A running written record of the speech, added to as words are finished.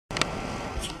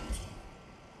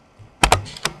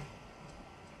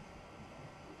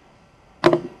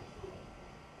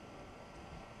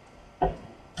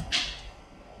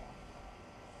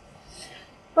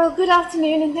Well, good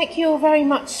afternoon, and thank you all very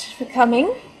much for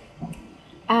coming.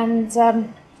 And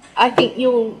I think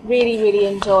you'll really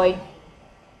enjoy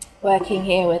working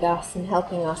here with us and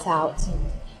helping us out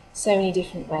in so many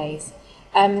different ways.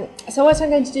 So what I'm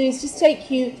going to do is just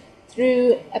take you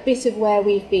through a bit of where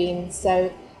we've been.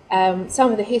 So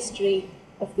some of the history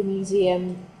of the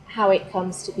museum, how it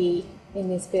comes to be in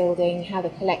this building, how the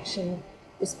collection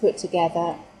was put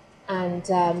together, and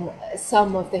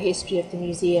some of the history of the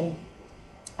museum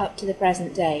up to the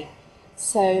present day.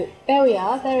 So there we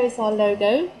are, there is our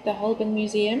logo, the Holburne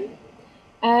Museum.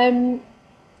 The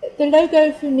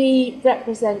logo for me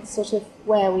represents sort of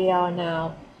where we are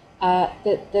now,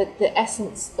 the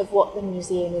essence of what the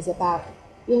museum is about.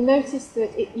 You'll notice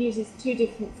that it uses two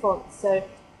different fonts. So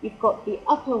you've got the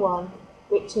upper one,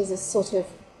 which is a sort of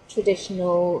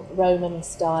traditional Roman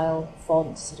style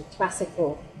font, sort of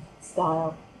classical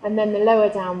style, and then the lower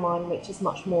down one, which is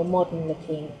much more modern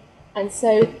looking. And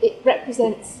so it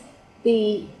represents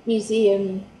the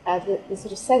museum, the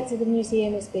sort of sense of the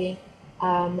museum as being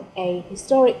a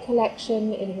historic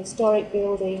collection in a historic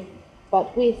building,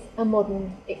 but with a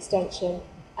modern extension,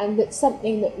 and that's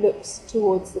something that looks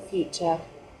towards the future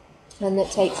and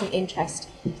that takes an interest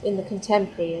in the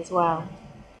contemporary as well.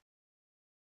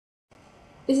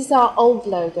 This is our old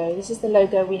logo. This is the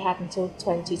logo we had until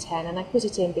 2010, and I put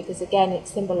it in because, again, it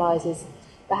symbolises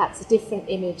perhaps a different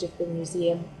image of the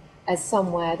museum as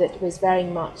somewhere that was very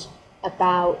much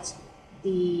about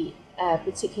the,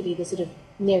 particularly the sort of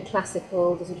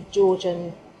neoclassical, the sort of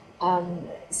Georgian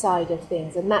side of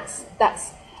things, and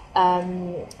that's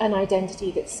an identity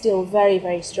that's still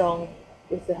very strong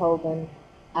with the Holburne,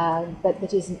 but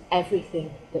that isn't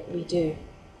everything that we do.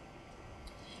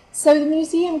 So the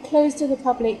museum closed to the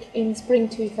public in spring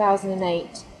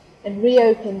 2008 and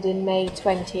reopened in May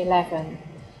 2011.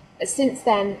 Since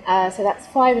then, so that's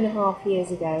 5.5 years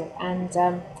ago, and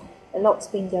a lot's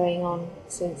been going on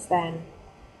since then.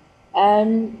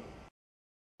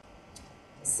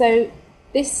 So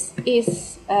this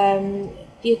is the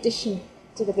addition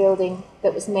to the building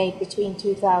that was made between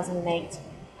 2008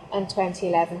 and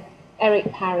 2011,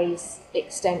 Eric Parry's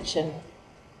extension.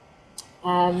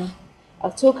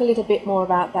 I'll talk a little bit more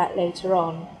about that later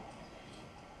on.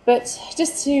 But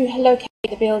just to locate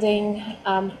the building,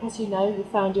 as you know, you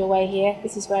found your way here.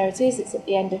 This is where it is. It's at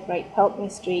the end of Great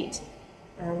Peltney Street,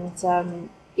 and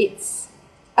it's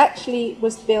actually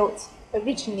was built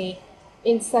originally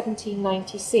in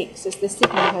 1796 as the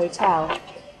Sydney Hotel.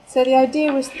 So the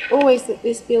idea was always that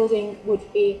this building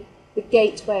would be the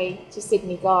gateway to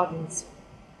Sydney Gardens.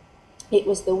 It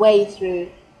was the way through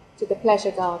to the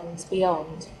pleasure gardens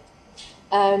beyond.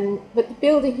 But the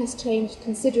building has changed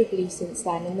considerably since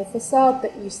then, and the facade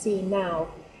that you see now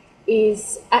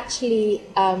is actually,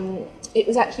 it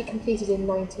was actually completed in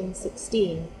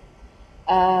 1916.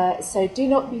 So do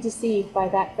not be deceived by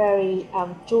that very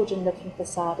Georgian-looking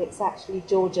facade. It's actually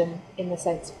Georgian in the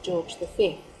sense of George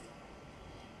V.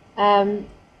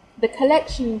 The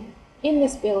collection in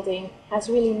this building has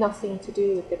really nothing to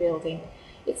do with the building.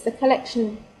 It's the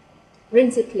collection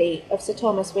principally of Sir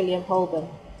Thomas William Holburne,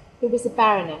 who was a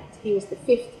baronet. He was the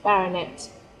 5th baronet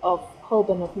of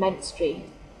Holburne of Menstrie,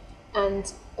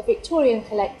 and a Victorian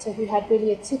collector who had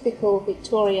really a typical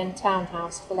Victorian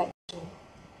townhouse collection.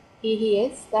 Here he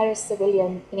is. There is Sir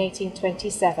William in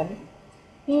 1827.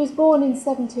 He was born in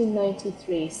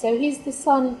 1793, so he's the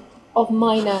son of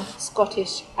minor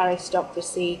Scottish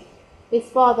aristocracy. His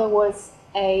father was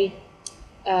a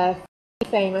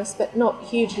famous but not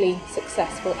hugely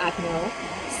successful admiral.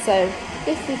 So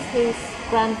this is his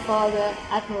grandfather,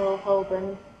 Admiral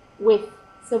Holburne, with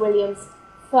Sir William's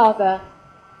father,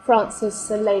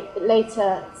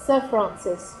 later Sir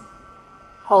Francis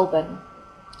Holburne.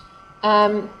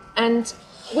 And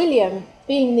William,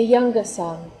 being the younger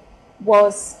son,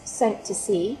 was sent to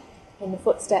sea in the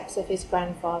footsteps of his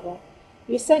grandfather.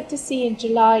 He was sent to sea in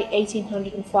July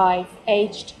 1805,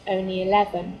 aged only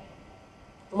 11.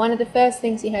 And one of the first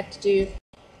things he had to do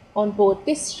on board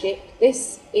this ship,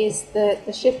 this is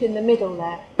the ship in the middle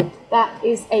there, that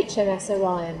is HMS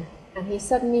Orion, and he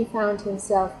suddenly found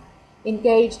himself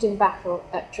engaged in battle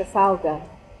at Trafalgar,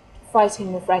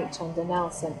 fighting the French under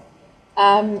Nelson.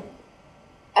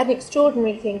 An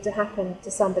extraordinary thing to happen to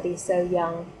somebody so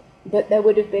young, but there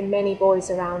would have been many boys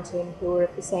around him who were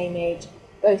of the same age,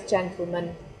 both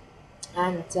gentlemen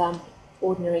and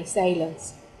ordinary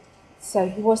sailors. So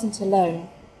he wasn't alone.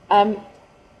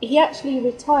 He actually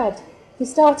retired. He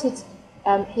started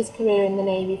his career in the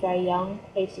Navy very young,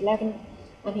 aged 11,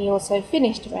 and he also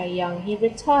finished very young. He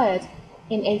retired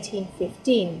in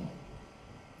 1815,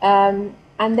 and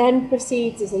then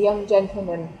proceeds as a young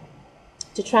gentleman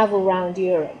to travel around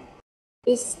Europe.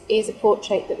 This is a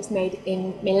portrait that was made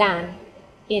in Milan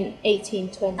in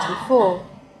 1824.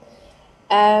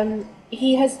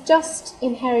 He has just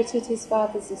inherited his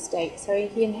father's estate, so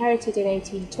he inherited in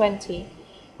 1820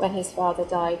 when his father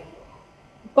died.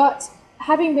 But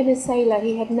having been a sailor,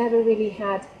 he had never really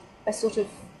had a sort of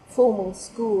formal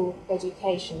school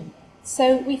education.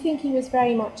 So we think he was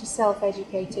very much a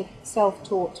self-educated,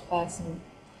 self-taught person.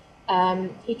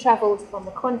 He travelled on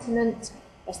the continent,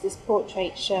 as this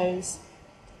portrait shows.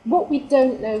 What we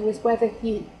don't know was whether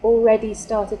he already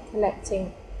started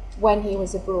collecting when he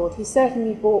was abroad. He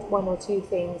certainly bought one or two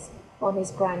things on his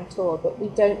grand tour, but we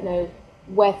don't know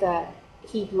whether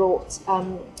he brought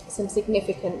some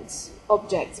significant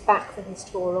objects back from his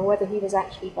tour or whether he was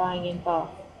actually buying in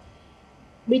Bath.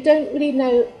 We don't really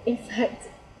know, in fact,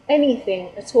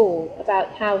 anything at all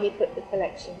about how he put the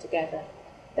collection together.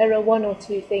 There are one or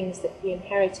two things that he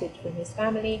inherited from his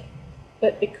family,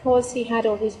 but because he had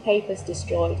all his papers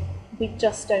destroyed, we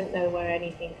just don't know where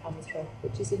anything comes from,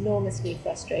 which is enormously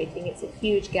frustrating. It's a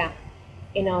huge gap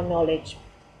in our knowledge,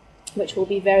 which will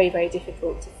be very, very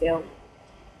difficult to fill.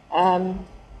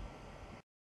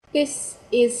 This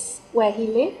is where he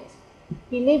lived.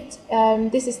 He lived,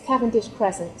 this is Cavendish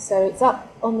Crescent, so it's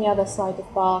up on the other side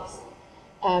of Bath,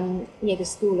 near the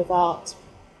School of Art.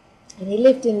 And he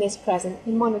lived in this crescent,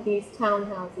 in one of these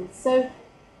townhouses. So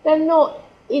they're not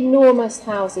enormous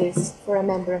houses for a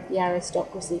member of the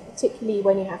aristocracy, particularly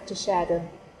when you have to share them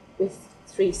with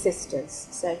three sisters.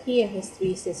 So he and his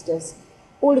three sisters,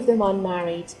 all of them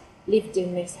unmarried, lived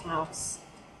in this house,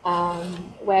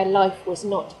 where life was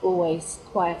not always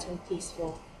quiet and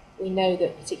peaceful. We know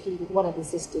that particularly with one of the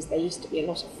sisters, there used to be a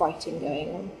lot of fighting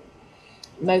going on,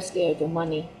 mostly over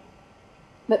money.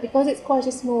 But because it's quite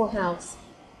a small house,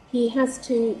 he has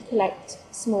to collect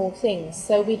small things.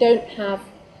 So we don't have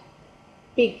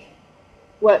big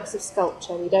works of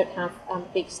sculpture, we don't have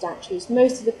big statues.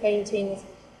 Most of the paintings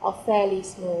are fairly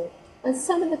small. And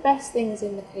some of the best things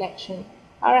in the collection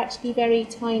are actually very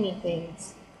tiny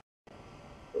things,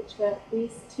 which are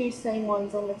these two same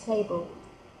ones on the table.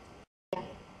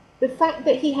 The fact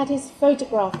that he had his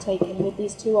photograph taken with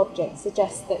these two objects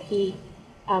suggests that he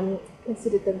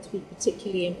considered them to be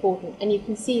particularly important, and you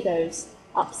can see those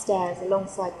upstairs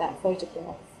alongside that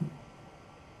photograph.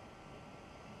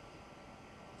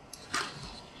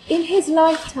 In his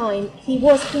lifetime, he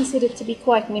was considered to be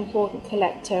quite an important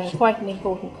collector and quite an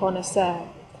important connoisseur.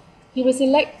 He was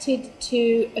elected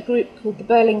to a group called the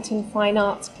Burlington Fine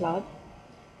Arts Club,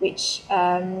 which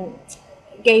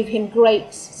gave him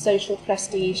great social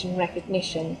prestige and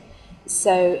recognition.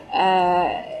 So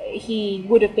he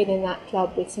would have been in that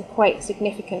club with some quite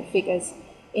significant figures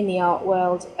in the art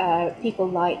world, people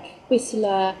like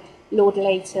Whistler, Lord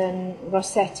Leighton,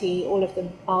 Rossetti, all of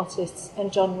them artists,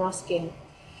 and John Ruskin.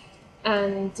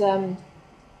 And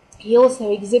he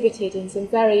also exhibited in some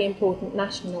very important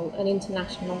national and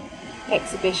international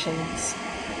exhibitions.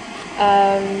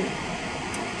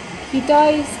 He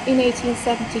dies in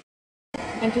 1870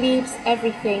 and leaves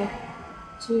everything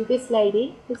to this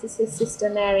lady. This is his sister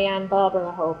Mary Ann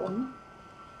Barbara Holburne.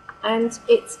 And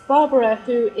it's Barbara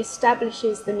who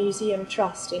establishes the Museum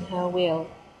Trust in her will.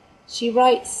 She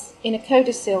writes in a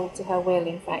codicil to her will,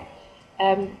 in fact,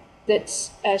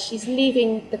 that she's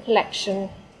leaving the collection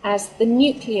as the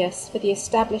nucleus for the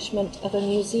establishment of a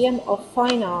museum of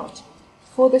fine art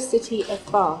for the city of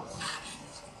Bath.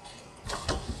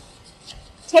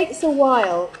 It takes a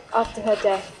while after her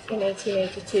death in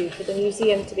 1882 for the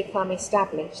museum to become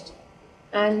established,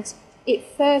 and it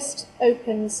first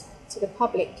opens to the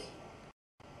public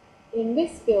in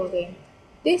this building.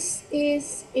 This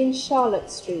is in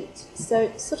Charlotte Street, so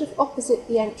it's sort of opposite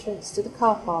the entrance to the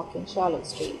car park in Charlotte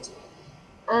Street.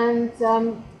 And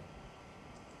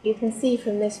you can see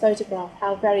from this photograph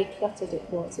how very cluttered it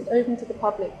was. It opened to the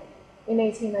public in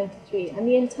 1893, and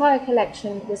the entire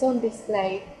collection was on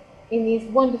display in these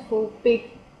wonderful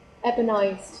big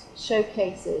ebonized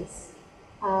showcases.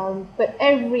 But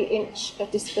every inch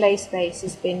of display space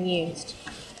has been used.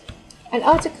 An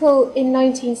article in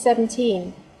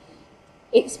 1917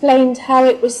 explained how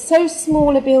it was so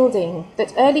small a building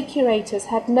that early curators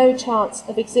had no chance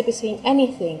of exhibiting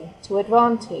anything to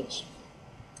advantage.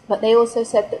 But they also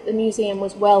said that the museum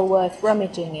was well worth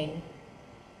rummaging in.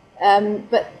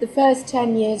 But the first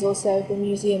 10 years or so of the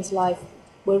museum's life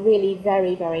were really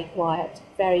very, very quiet.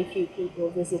 Very few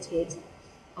people visited.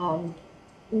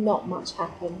 Not much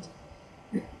happened.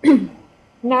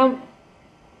 Now,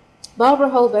 Barbara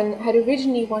Holburne had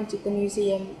originally wanted the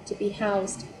museum to be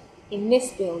housed in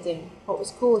this building, what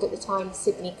was called at the time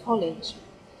Sydney College.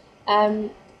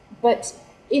 But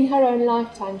in her own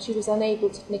lifetime, she was unable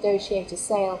to negotiate a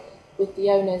sale with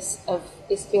the owners of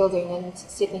this building and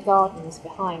Sydney Gardens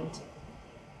behind.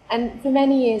 And for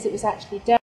many years it was actually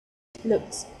done. It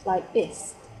looked like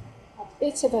this. A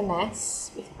bit of a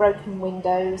mess with broken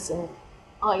windows and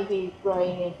ivy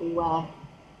growing everywhere.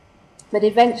 But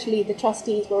eventually the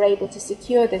trustees were able to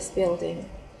secure this building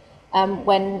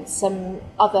when some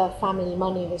other family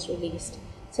money was released.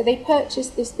 So they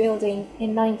purchased this building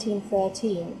in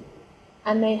 1913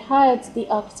 and they hired the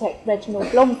architect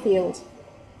Reginald Blomfield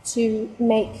to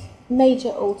make major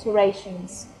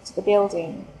alterations to the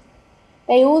building.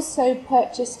 They also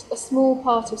purchased a small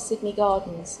part of Sydney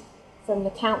Gardens from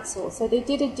the council. So they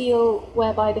did a deal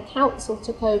whereby the council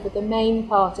took over the main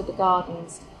part of the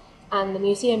gardens and the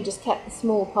museum just kept the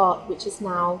small part, which is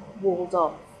now walled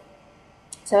off.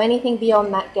 So anything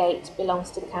beyond that gate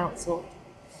belongs to the council.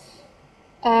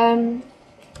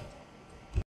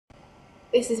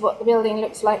 This is what the building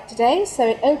looks like today. So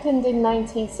it opened in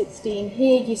 1916.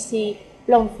 Here you see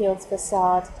Blomfield's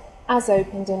facade as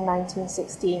opened in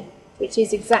 1916, which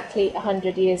is exactly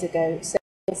 100 years ago. So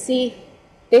you'll see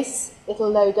this little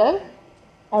logo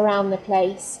around the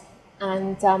place,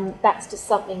 and that's just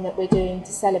something that we're doing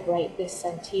to celebrate this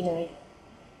centenary.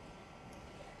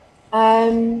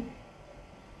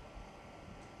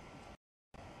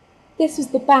 This was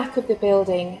the back of the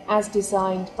building as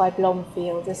designed by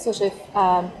Blomfield, a sort of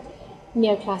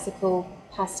neoclassical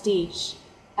pastiche,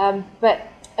 but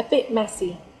a bit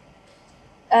messy.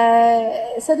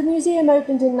 So the museum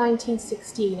opened in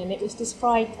 1916 and it was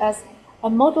described as a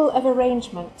model of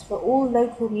arrangement for all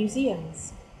local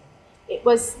museums. It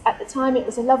was, at the time, it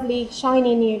was a lovely,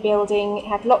 shiny new building. It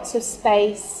had lots of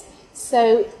space,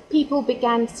 so people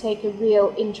began to take a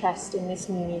real interest in this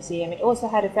new museum. It also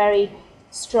had a very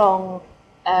strong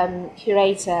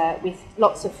curator with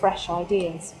lots of fresh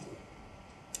ideas.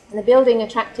 And the building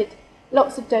attracted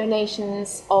lots of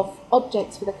donations of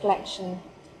objects for the collection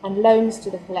and loans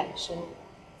to the collection.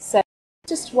 So,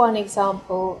 just one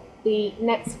example, the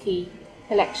Netsky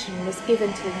collection was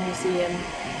given to the museum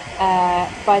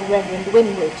by the Reverend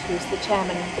Winwood, who's the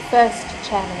chairman, the first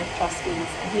chairman of trustees,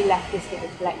 and he left this little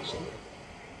collection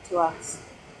to us.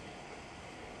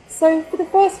 So for the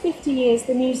first 50 years,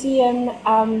 the museum,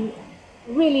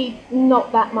 really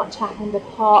not that much happened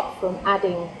apart from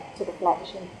adding to the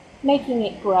collection, making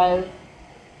it grow.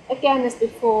 Again, as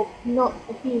before, not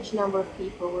a huge number of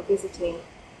people were visiting.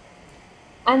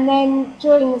 And then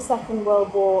during the Second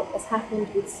World War, as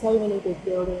happened with so many big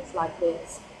buildings like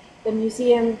this, the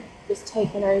museum was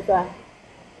taken over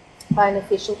by an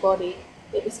official body.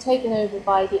 It was taken over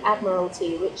by the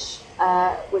Admiralty, which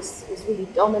was really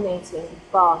dominating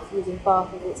Bath, using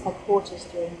Bath as its headquarters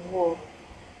during the war.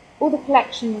 All the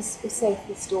collections were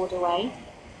safely stored away,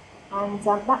 and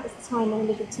that was the time when a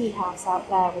little tea house out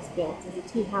there was built as a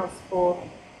tea house for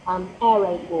air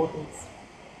raid wardens.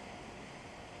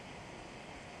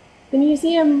 The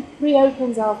museum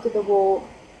reopens after the war,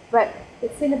 but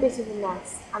it's in a bit of a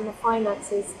mess, and the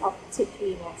finances are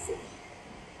particularly messy.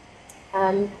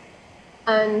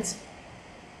 And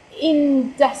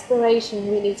in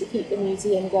desperation, really, to keep the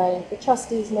museum going, the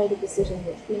trustees made a decision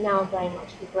which we now very much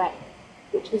regret,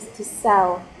 which was to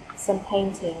sell some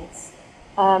paintings.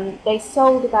 They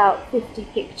sold about 50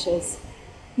 pictures,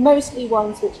 mostly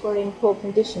ones which were in poor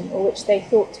condition or which they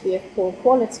thought to be of poor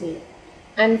quality.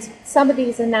 And some of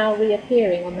these are now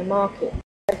reappearing on the market.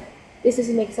 This is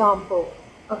an example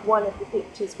of one of the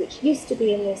pictures which used to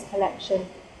be in this collection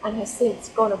and has since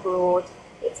gone abroad.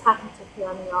 It's happened to appear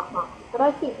on the art market, but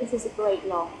I think this is a great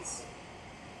loss.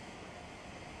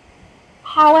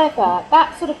 However,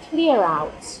 that sort of clear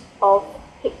out of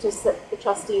pictures that the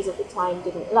trustees of the time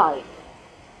didn't like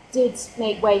did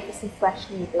make way for some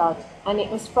fresh new blood, and it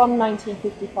was from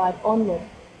 1955 onward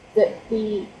that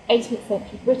the 18th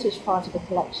century British part of the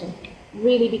collection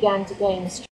really began to gain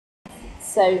strength.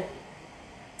 So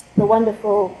the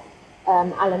wonderful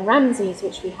Alan Ramsays,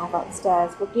 which we have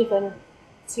upstairs, were given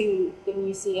to the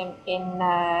museum in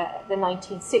the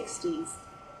 1960s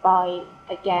by,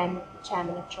 again, the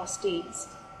chairman of trustees.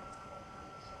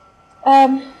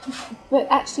 But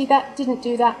actually that didn't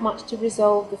do that much to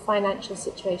resolve the financial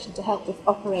situation, to help with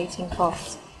operating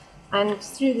costs. And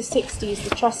through the 60s,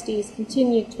 the trustees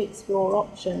continued to explore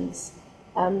options,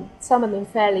 some of them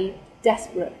fairly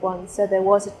desperate ones. So there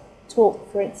was a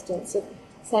talk, for instance, of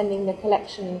sending the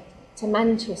collection to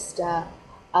Manchester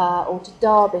or to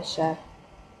Derbyshire,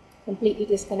 completely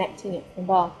disconnecting it from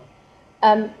Bath.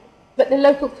 But the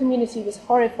local community was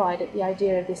horrified at the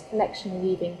idea of this collection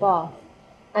leaving Bath,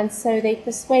 and so they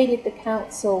persuaded the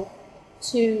council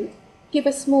to give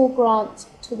a small grant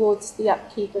towards the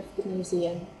upkeep of the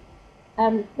museum.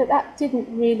 But that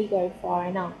didn't really go far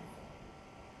enough.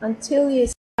 until the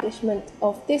establishment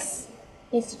of this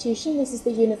institution. This is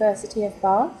the University of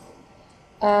Bath,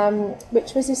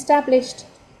 which was established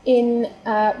in,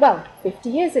 50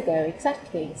 years ago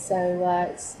exactly. So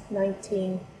it's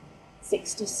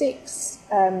 1966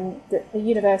 that the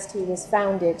university was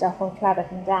founded up on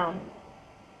Claverton Down.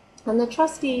 And the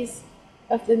trustees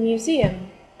of the museum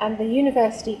and the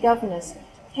university governors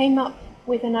came up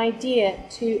with an idea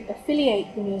to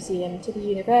affiliate the museum to the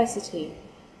university,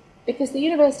 because the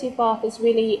University of Bath is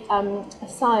really a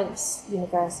science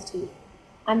university,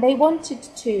 and they wanted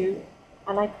to,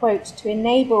 and I quote, to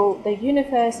enable the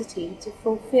university to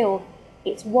fulfill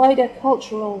its wider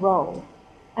cultural role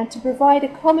and to provide a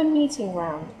common meeting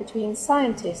ground between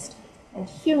scientist and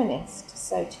humanist,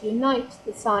 so to unite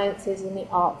the sciences and the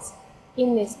arts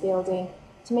in this building,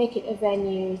 to make it a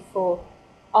venue for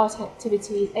art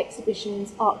activities,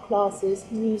 exhibitions, art classes,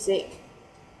 music.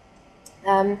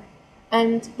 And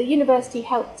the university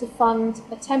helped to fund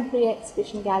a temporary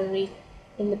exhibition gallery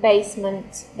in the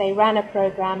basement. They ran a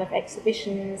programme of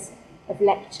exhibitions, of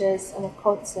lectures and of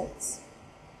concerts.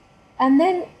 And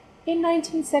then in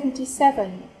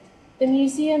 1977, the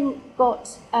museum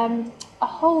got a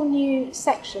whole new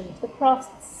section, the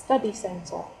Crafts Study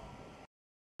Centre.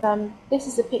 This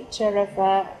is a picture of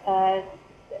a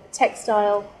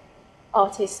textile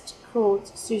artist called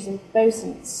Susan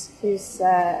Bosens, who's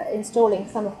installing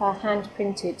some of her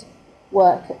hand-printed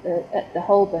work at the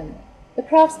Holburne. The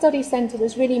Craft Study Centre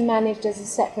was really managed as a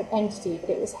separate entity, but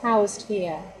it was housed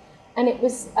here. And it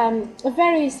was a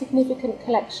very significant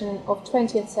collection of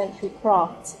 20th century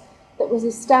crafts that was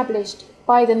established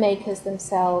by the makers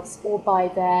themselves or by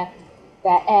their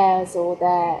heirs or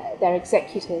their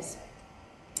executors.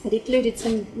 It included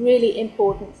some really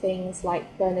important things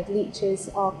like Bernard Leach's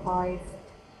archive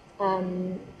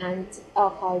and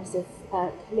archives of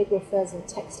calligraphers and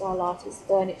textile artists,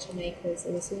 furniture makers.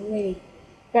 There was some really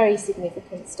very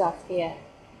significant stuff here.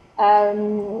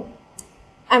 And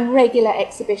regular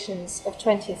exhibitions of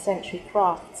 20th century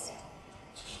crafts.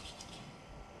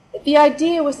 The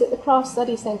idea was that the Craft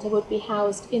Study Centre would be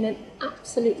housed in an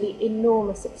absolutely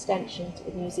enormous extension to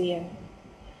the museum.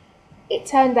 It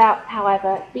turned out,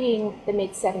 however, being the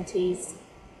mid-70s,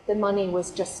 the money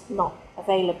was just not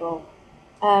available.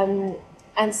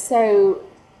 And so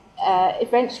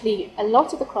eventually a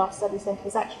lot of the Craft Study Centre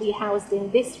was actually housed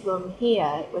in this room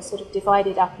here. It was sort of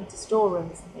divided up into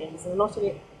storerooms and things, and a lot of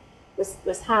it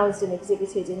was housed and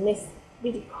exhibited in this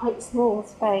really quite small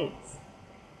space.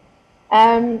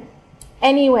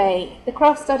 Anyway, the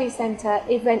Craft Study Centre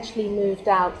eventually moved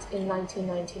out in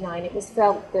 1999. It was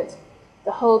felt that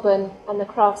the Holburne and the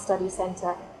Craft Study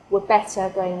Centre were better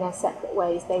going their separate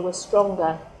ways. They were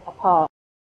stronger apart.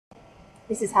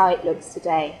 This is how it looks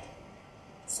today.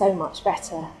 So much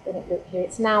better than it looked here.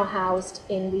 It's now housed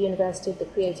in the University of the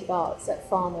Creative Arts at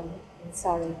Farnham in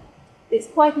Surrey. It's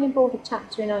quite an important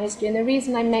chapter in our history, and the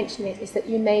reason I mention it is that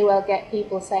you may well get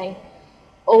people saying,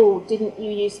 oh, didn't you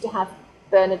used to have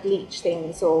Bernard Leach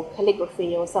things or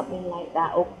calligraphy or something like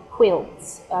that, or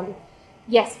quilts?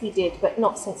 Yes, we did, but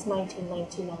not since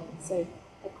 1999, so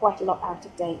they're quite a lot out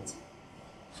of date.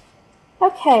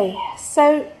 Okay,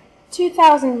 so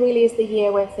 2000 really is the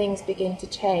year where things begin to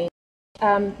change.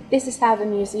 This is how the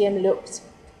museum looked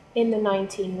in the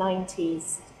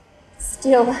 1990s.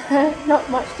 Still not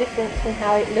much different from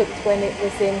how it looked when it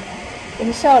was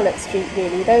in Charlotte Street,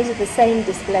 really. Those are the same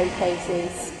display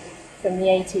cases from the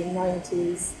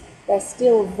 1890s. They're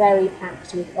still very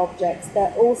packed with objects.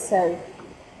 They're also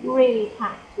really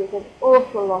packed with an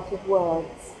awful lot of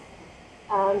words.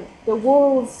 The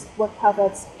walls were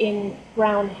covered in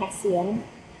brown hessian.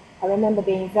 I remember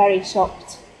being very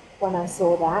shocked when I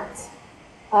saw that.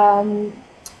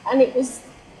 And it was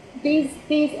these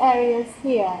areas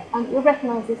here, and you'll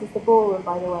recognise this as the ballroom,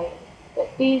 by the way, but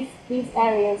these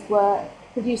areas were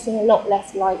producing a lot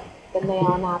less light than they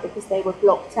are now because they were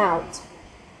blocked out.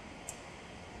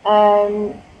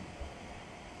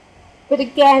 But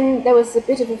again, there was a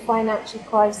bit of a financial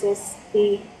crisis.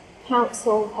 The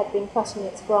council had been cutting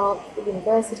its grant, the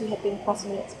university had been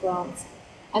cutting its grants,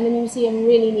 and the museum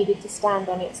really needed to stand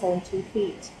on its own 2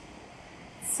 feet.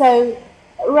 So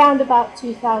around about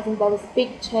 2000, there was a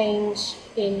big change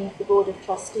in the Board of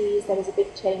Trustees, there was a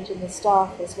big change in the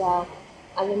staff as well,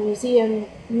 and the museum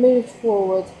moved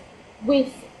forward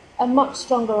with a much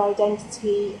stronger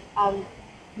identity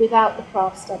without the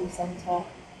Craft Study Centre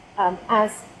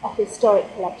as a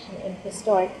historic collection in a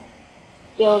historic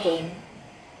building,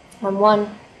 and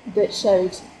one that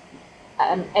showed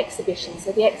exhibitions.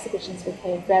 So the exhibitions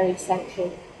became very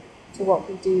central to what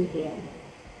we do here.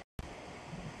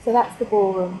 So that's the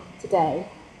ballroom today.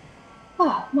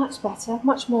 Ah, much better,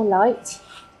 much more light.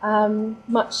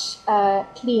 much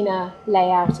cleaner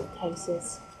layout of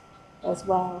cases as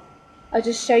well. I'll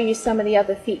just show you some of the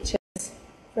other features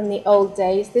from the old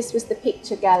days. This was the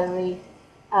picture gallery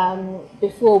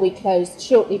before we closed,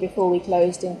 shortly before we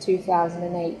closed in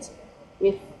 2008,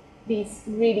 with these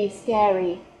really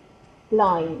scary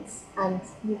blinds, and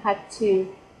you had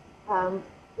to,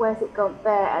 where's it gone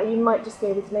there? You might just be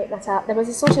able to make that out. There was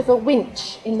a sort of a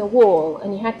winch in the wall,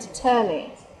 and you had to turn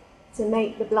it to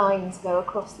make the blinds go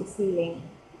across the ceiling.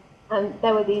 And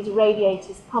there were these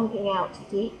radiators pumping out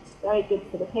heat, very good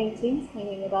for the paintings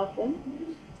hanging above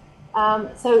them.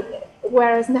 So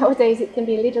whereas nowadays it can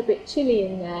be a little bit chilly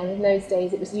in there, in those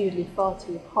days it was usually far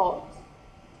too hot.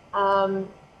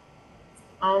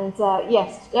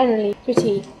 Yes, generally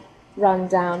pretty run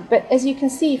down. But as you can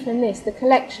see from this, the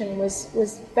collection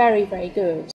was very, very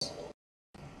good.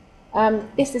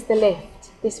 This is the lift.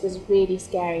 This was really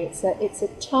scary. It's a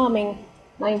charming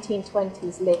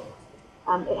 1920s lift.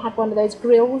 It had one of those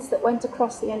grills that went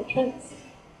across the entrance,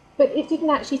 but it didn't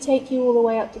actually take you all the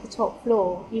way up to the top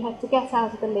floor. You had to get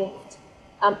out of the lift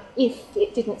if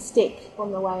it didn't stick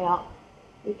on the way up.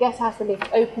 You get out of the lift,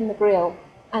 open the grill,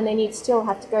 and then you'd still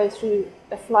have to go through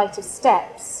a flight of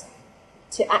steps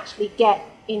to actually get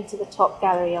into the top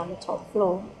gallery on the top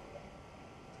floor.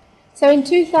 So in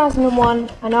 2001,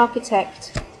 an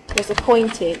architect was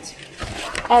appointed,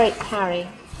 Eric Parry,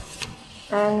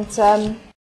 and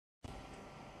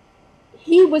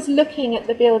he was looking at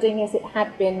the building as it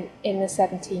had been in the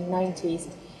 1790s.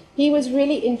 He was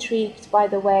really intrigued by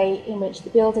the way in which the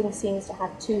building seems to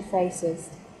have two faces.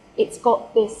 It's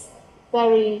got this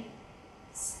very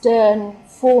stern,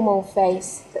 formal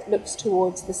face that looks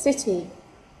towards the city,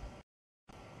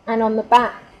 and on the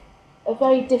back, a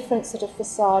very different sort of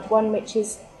facade, one which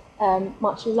is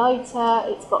much lighter.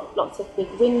 It's got lots of big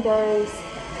windows,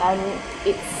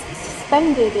 it's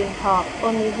suspended in part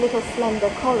on these little slender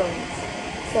columns,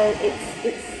 so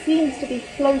it seems to be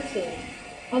floating,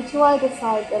 and to either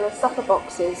side there are supper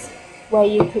boxes where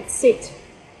you could sit.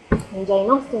 In Jane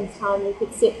Austen's time you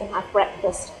could sit and have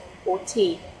breakfast or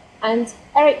tea, and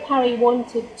Eric Parry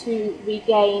wanted to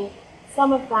regain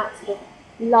some of that sort of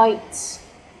light,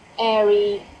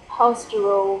 airy,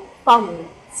 pastoral, fun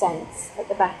sense at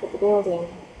the back of the building.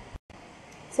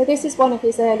 So this is one of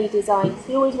his early designs.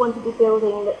 He always wanted a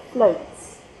building that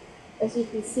floats. As you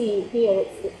can see here,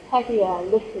 it's heavier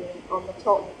looking on the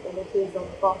top than it is on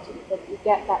the bottom, but you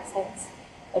get that sense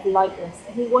of lightness.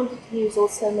 And he wanted to use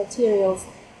also materials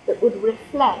that would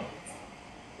reflect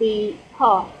the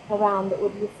park around, that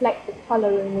would reflect the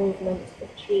colour and movement of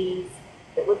trees,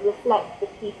 that would reflect the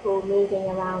people moving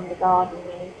around the garden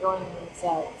and enjoying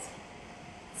themselves.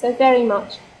 So very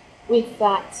much with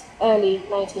that early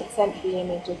 19th century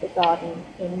image of the garden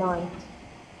in mind.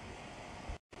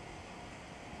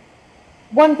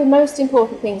 One of the most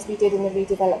important things we did in the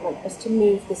redevelopment was to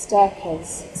move the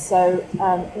staircase. So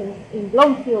in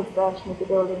Blomfield's version of the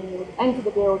building, you would enter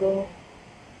the building,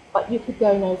 but you could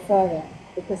go no further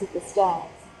because of the stairs.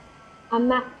 And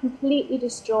that completely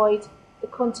destroyed the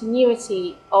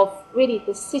continuity of really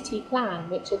the city plan,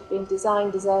 which had been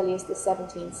designed as early as the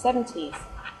 1770s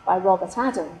by Robert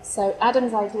Adams. So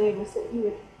Adams' idea was that you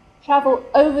would travel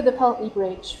over the Pulteney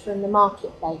Bridge from the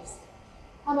marketplace,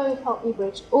 come over Pulteney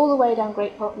Bridge all the way down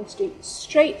Great Pulteney Street,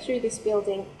 straight through this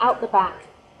building, out the back,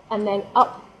 and then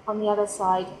up on the other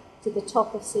side to the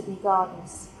top of Sydney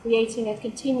Gardens, creating a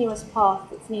continuous path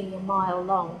that's nearly a mile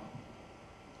long.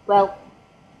 Well,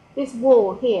 this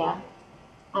wall here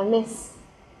and this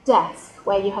desk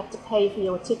where you had to pay for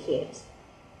your ticket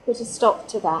put a stop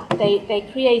to that. They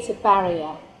create a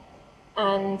barrier,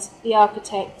 and the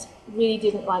architect really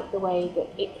didn't like the way that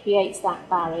it creates that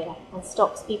barrier and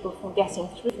stops people from getting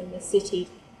through from the city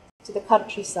to the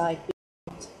countryside.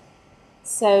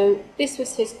 So this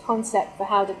was his concept for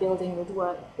how the building would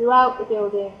work. Throughout the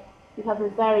building you have a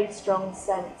very strong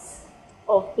sense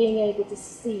of being able to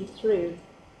see through,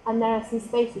 and there are some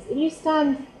spaces. If you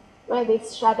stand where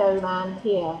this shadow man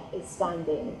here is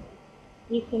standing,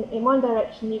 you can, in one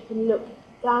direction you can look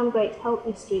down Great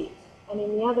Pulteney Street, and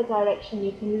in the other direction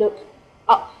you can look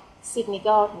up Sydney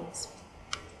Gardens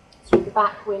through the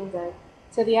back window.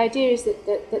 So the idea is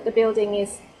that the building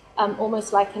is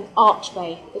almost like an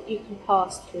archway that you can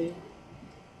pass through.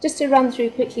 Just to run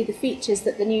through quickly the features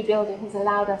that the new building has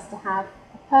allowed us to have: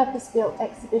 a purpose-built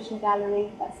exhibition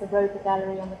gallery, that's the Roper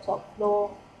Gallery on the top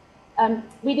floor.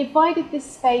 We divided this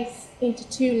space into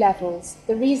two levels,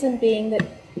 the reason being that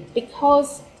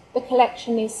because the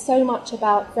collection is so much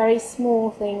about very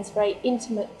small things, very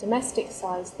intimate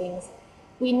domestic-sized things,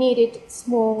 we needed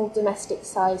small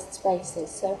domestic-sized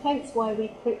spaces. So hence why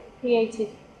we created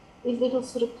these little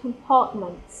sort of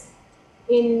compartments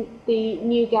in the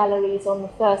new galleries on the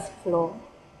first floor.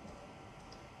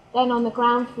 Then on the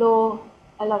ground floor,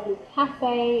 a lovely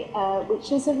cafe,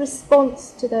 which is a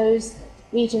response to those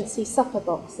Regency supper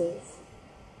boxes.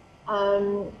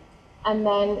 And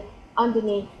then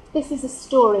underneath, this is a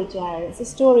storage area. It's a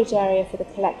storage area for the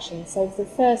collection. So for the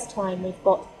first time, we've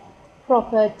got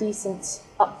proper, decent,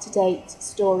 up-to-date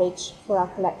storage for our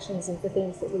collections and for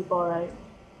things that we borrow.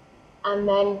 And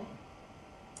then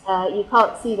you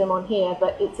can't see them on here,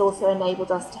 but it's also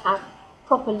enabled us to have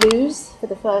proper loos for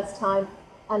the first time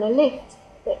and a lift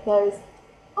that goes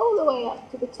all the way up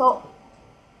to the top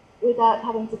without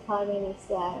having to climb any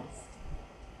stairs.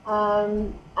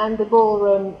 And the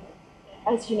ballroom,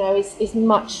 as you know, is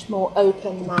much more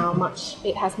open now.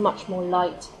 It has much more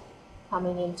light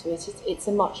coming into it. It's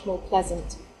a much more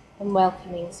pleasant and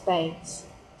welcoming space.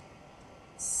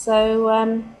 So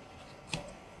I'll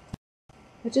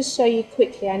just show you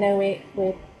quickly. I know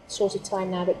we're short of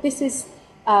time now, but this is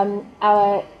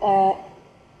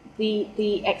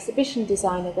the exhibition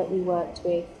designer that we worked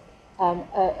with,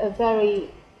 a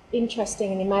very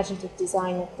interesting and imaginative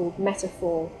designer called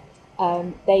Metaphor.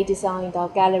 They designed our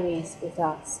galleries with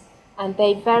us, and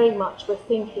they very much were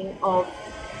thinking of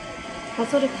a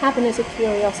sort of cabinet of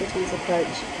curiosities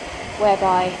approach,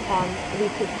 whereby we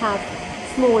could have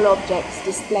small objects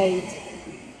displayed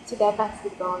to their best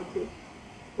advantage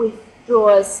with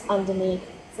drawers underneath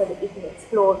so that you can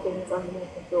explore things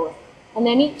underneath the drawers. And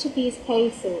then each of these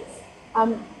cases,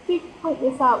 do point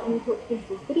this out when you talk to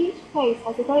visitors, but each case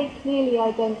has a very clearly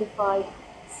identified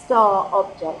star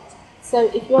object. So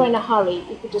if you're in a hurry,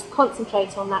 you could just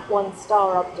concentrate on that one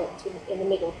star object in the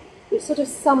middle, which sort of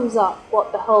sums up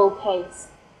what the whole case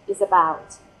is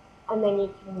about, and then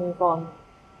you can move on.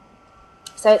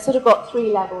 So it's sort of got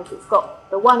three levels. It's got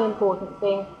the one important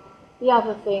thing, the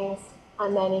other things,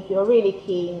 and then if you're really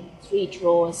keen, 3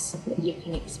 drawers that you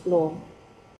can explore.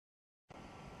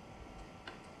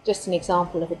 Just an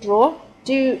example of a drawer.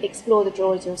 Do explore the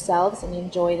drawers yourselves and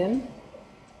enjoy them.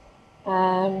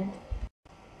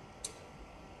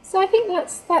 So I think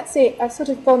that's it. I've sort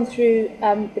of gone through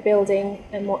the building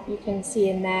and what you can see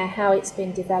in there, how it's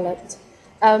been developed.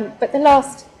 But the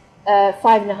last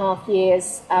 5.5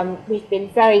 years, we've been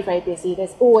very, very busy.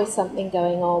 There's always something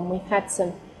going on. We've had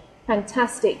some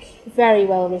fantastic, very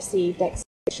well received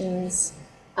exhibitions.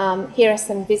 Here are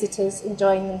some visitors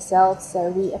enjoying themselves, so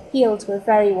we appeal to a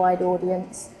very wide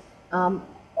audience.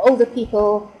 Older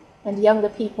people and younger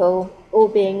people all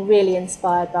being really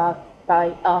inspired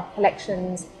by our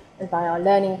collections and by our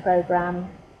learning programme.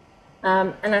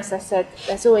 And as I said,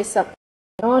 there's always something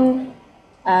going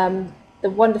on. The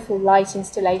wonderful light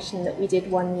installation that we did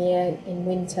one year in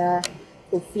winter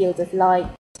called Field of Light.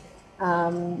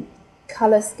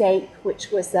 Colorscape,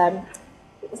 which was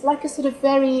it was like a sort of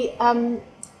very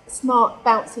smart,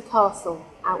 bouncy castle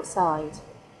outside.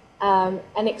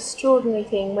 An extraordinary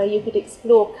thing where you could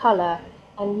explore colour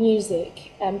and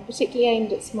music, particularly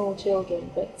aimed at small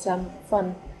children, but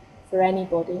fun for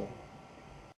anybody.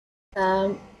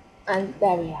 And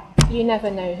there we are. You never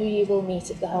know who you will meet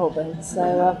at the Holburne,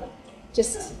 so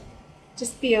just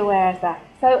be aware of that.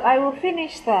 So I will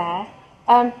finish there,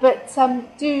 but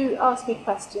do ask me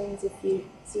questions if you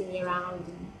see me around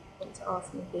and want to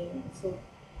ask me things.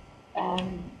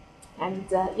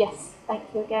 Yes, thank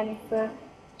you again for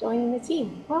joining the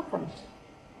team. Welcome.